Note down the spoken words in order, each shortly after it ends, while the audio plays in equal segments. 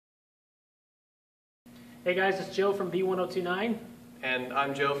Hey guys, it's Joe from B102-9. And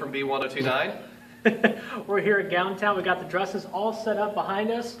I'm Joe from B102-9. We're here at Gowntown. We got the dresses all set up behind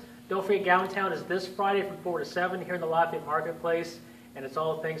us. Don't forget, Gowntown is this Friday from 4 to 7 here in the Lafayette Marketplace. And it's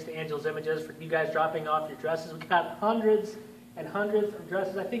all thanks to Angel's Images for you guys dropping off your dresses. We got hundreds and hundreds of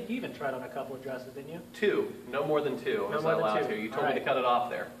dresses. I think you even tried on a couple of dresses, didn't you? 2. No more than 2. I was not allowed to. You told me to cut it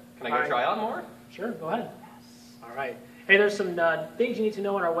off there. Can I go try on more? Sure, go ahead. All right. Hey, there's some things you need to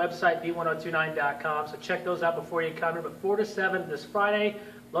know on our website, B102-9.com, so check those out before you come here. But 4 to 7 this Friday,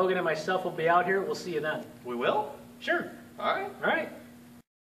 Logan and myself will be out here. We'll see you then. We will? Sure. All right. All right.